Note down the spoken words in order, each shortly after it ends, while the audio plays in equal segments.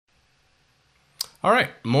All right,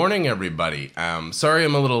 morning everybody. Sorry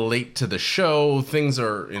I'm a little late to the show. Things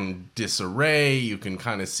are in disarray. You can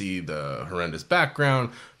kind of see the horrendous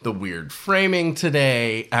background, the weird framing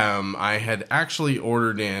today. I had actually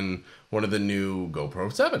ordered in one of the new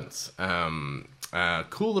GoPro 7s.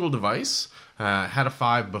 Cool little device. Had a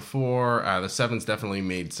 5 before. The 7's definitely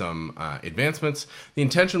made some advancements. The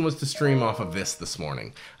intention was to stream off of this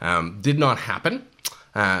morning. Did not happen.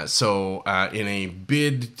 So in a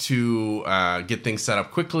bid to get things set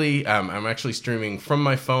up quickly, I'm actually streaming from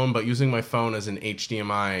my phone, but using my phone as an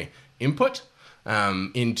HDMI input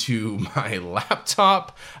into my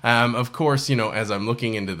laptop. Of course, you know, as I'm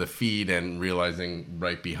looking into the feed and realizing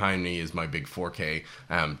right behind me is my big 4K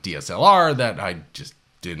DSLR that I just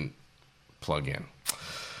didn't plug in.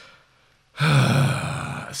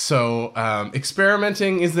 So,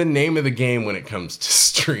 experimenting is the name of the game when it comes to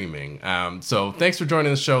streaming. So thanks for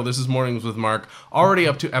joining the show. This is Mornings with Mark, already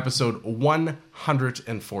up to episode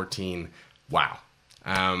 114. Wow.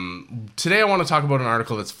 Today I want to talk about an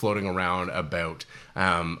article that's floating around about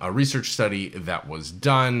a research study that was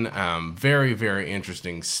done. Very, very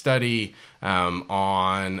interesting study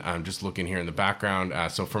on, I'm just looking here in the background.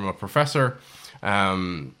 So from a professor,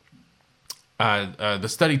 the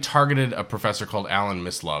study targeted a professor called Alan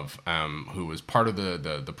Mislove, who was part of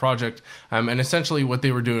the project. And essentially what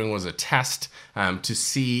they were doing was a test to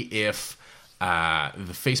see if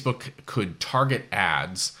the Facebook could target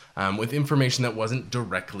ads with information that wasn't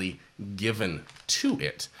directly given to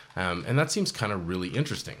it. And that seems kind of really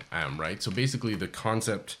interesting, right? So basically the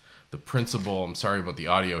concept, the principle, I'm sorry about the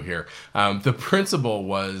audio here. The principle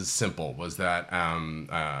was simple, was that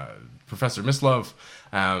Professor Mislove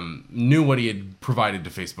knew what he had provided to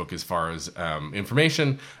Facebook as far as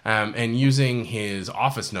information, and using his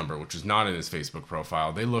office number, which is not in his Facebook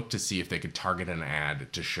profile, they looked to see if they could target an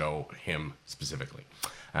ad to show him specifically.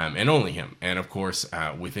 And only him. And of course,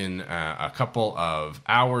 within a couple of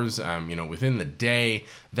hours, within the day,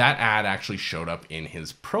 that ad actually showed up in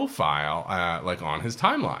his profile, like on his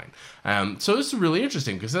timeline. So this is really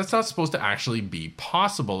interesting because that's not supposed to actually be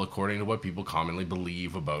possible according to what people commonly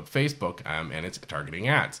believe about Facebook and its targeting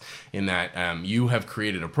ads. In that you have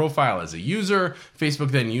created a profile as a user,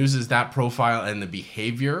 Facebook then uses that profile and the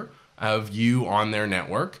behavior of you on their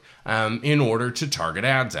network in order to target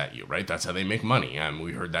ads at you, right? That's how they make money.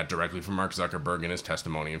 We heard that directly from Mark Zuckerberg in his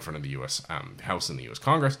testimony in front of the U.S. House and the U.S.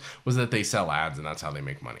 Congress, was that they sell ads and that's how they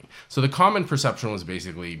make money. So the common perception was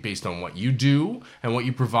basically based on what you do and what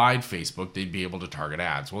you provide Facebook, they'd be able to target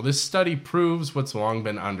ads. Well, this study proves what's long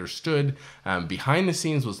been understood behind the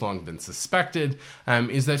scenes, what's long been suspected,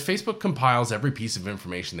 is that Facebook compiles every piece of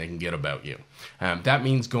information they can get about you. That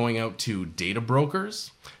means going out to data brokers.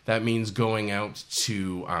 That means going out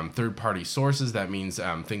to third-party sources. That means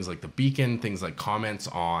things like the Beacon, things like comments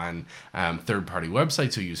on third-party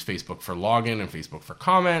websites who use Facebook for login and Facebook for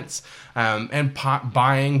comments, and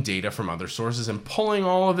buying data from other sources and pulling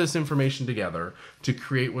all of this information together to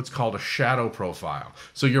create what's called a shadow profile.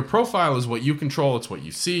 So your profile is what you control. It's what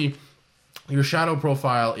you see. Your shadow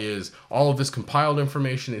profile is all of this compiled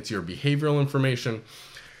information. It's your behavioral information.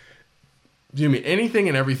 Anything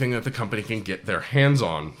and everything that the company can get their hands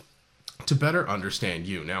on to better understand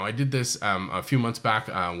you. Now, I did this a few months back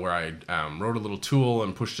where I wrote a little tool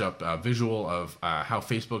and pushed up a visual of how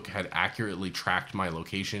Facebook had accurately tracked my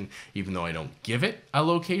location, even though I don't give it a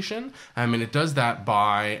location. And it does that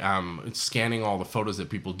by scanning all the photos that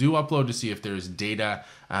people do upload to see if there's data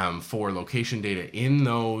for location data in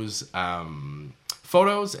those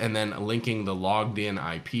photos, and then linking the logged in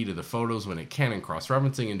IP to the photos when it can, and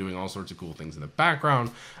cross-referencing and doing all sorts of cool things in the background.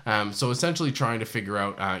 So essentially trying to figure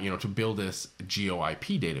out, to build this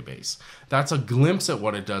GeoIP database. That's a glimpse at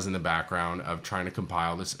what it does in the background of trying to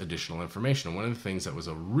compile this additional information. And one of the things that was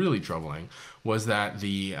really troubling was that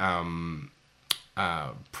the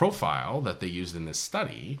profile that they used in this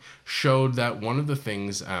study showed that one of the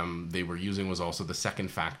things they were using was also the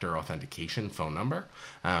second factor authentication phone number,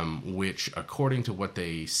 which according to what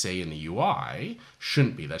they say in the UI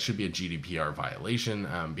shouldn't be. That should be a GDPR violation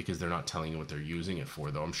because they're not telling you what they're using it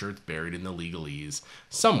for, though I'm sure it's buried in the legalese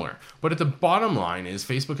somewhere. But at the bottom line is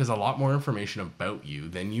Facebook has a lot more information about you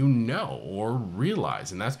than you know or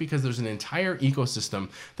realize, and that's because there's an entire ecosystem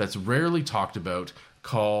that's rarely talked about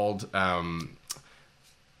called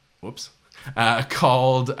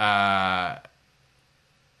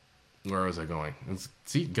where was I going?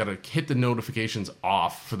 See, gotta hit the notifications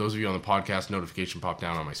off. For those of you on the podcast, notification popped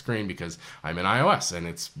down on my screen because I'm in iOS and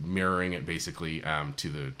it's mirroring it basically to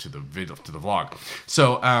the video, to the vlog.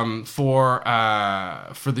 So for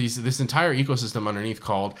this entire ecosystem underneath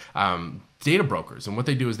called data brokers, and what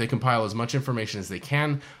they do is they compile as much information as they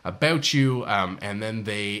can about you, and then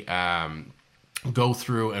they go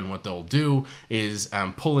through, and what they'll do is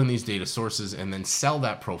pull in these data sources and then sell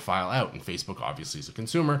that profile out. And Facebook, obviously, as a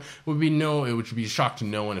consumer, would be shocked to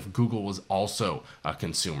no one if Google was also a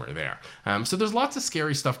consumer there. So there's lots of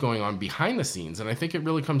scary stuff going on behind the scenes, and I think it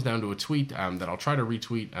really comes down to a tweet that I'll try to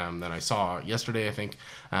retweet that I saw yesterday, I think,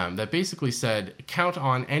 that basically said, count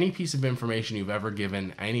on any piece of information you've ever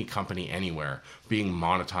given any company anywhere being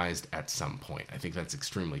monetized at some point. I think that's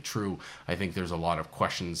extremely true. I think there's a lot of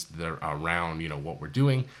questions that are around, what we're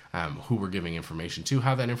doing, who we're giving information to,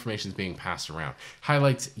 how that information is being passed around.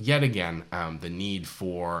 Highlights yet again the need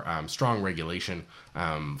for strong regulation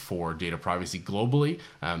for data privacy globally.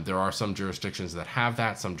 There are some jurisdictions that have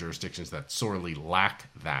that, some jurisdictions that sorely lack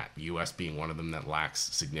that. The U.S. being one of them that lacks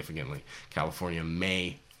significantly. California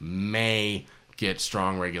may get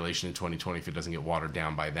strong regulation in 2020 if it doesn't get watered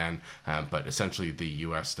down by then. But essentially, the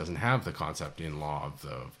U.S. doesn't have the concept in law of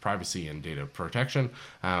the privacy and data protection.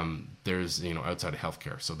 There's, outside of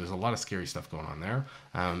healthcare. So there's a lot of scary stuff going on there.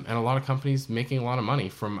 And a lot of companies making a lot of money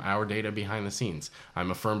from our data behind the scenes. I'm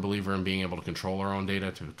a firm believer in being able to control our own data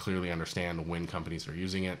to clearly understand when companies are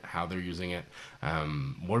using it, how they're using it.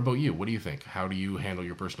 What about you? What do you think? How do you handle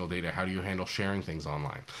your personal data? How do you handle sharing things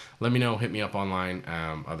online? Let me know. Hit me up online.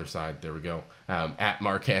 Other side, there we go. At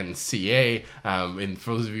MarkNCA. And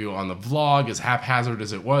for those of you on the vlog, as haphazard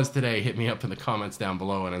as it was today, hit me up in the comments down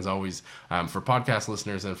below. And as always, for podcast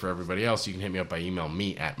listeners and for everybody else, you can hit me up by email,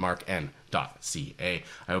 me at markn.ca.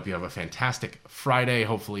 I hope you have a fantastic Friday.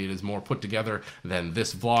 Hopefully it is more put together than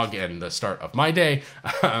this vlog and the start of my day.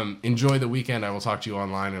 Enjoy the weekend. I will talk to you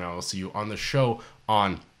online, and I will see you on the show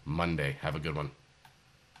on Monday. Have a good one.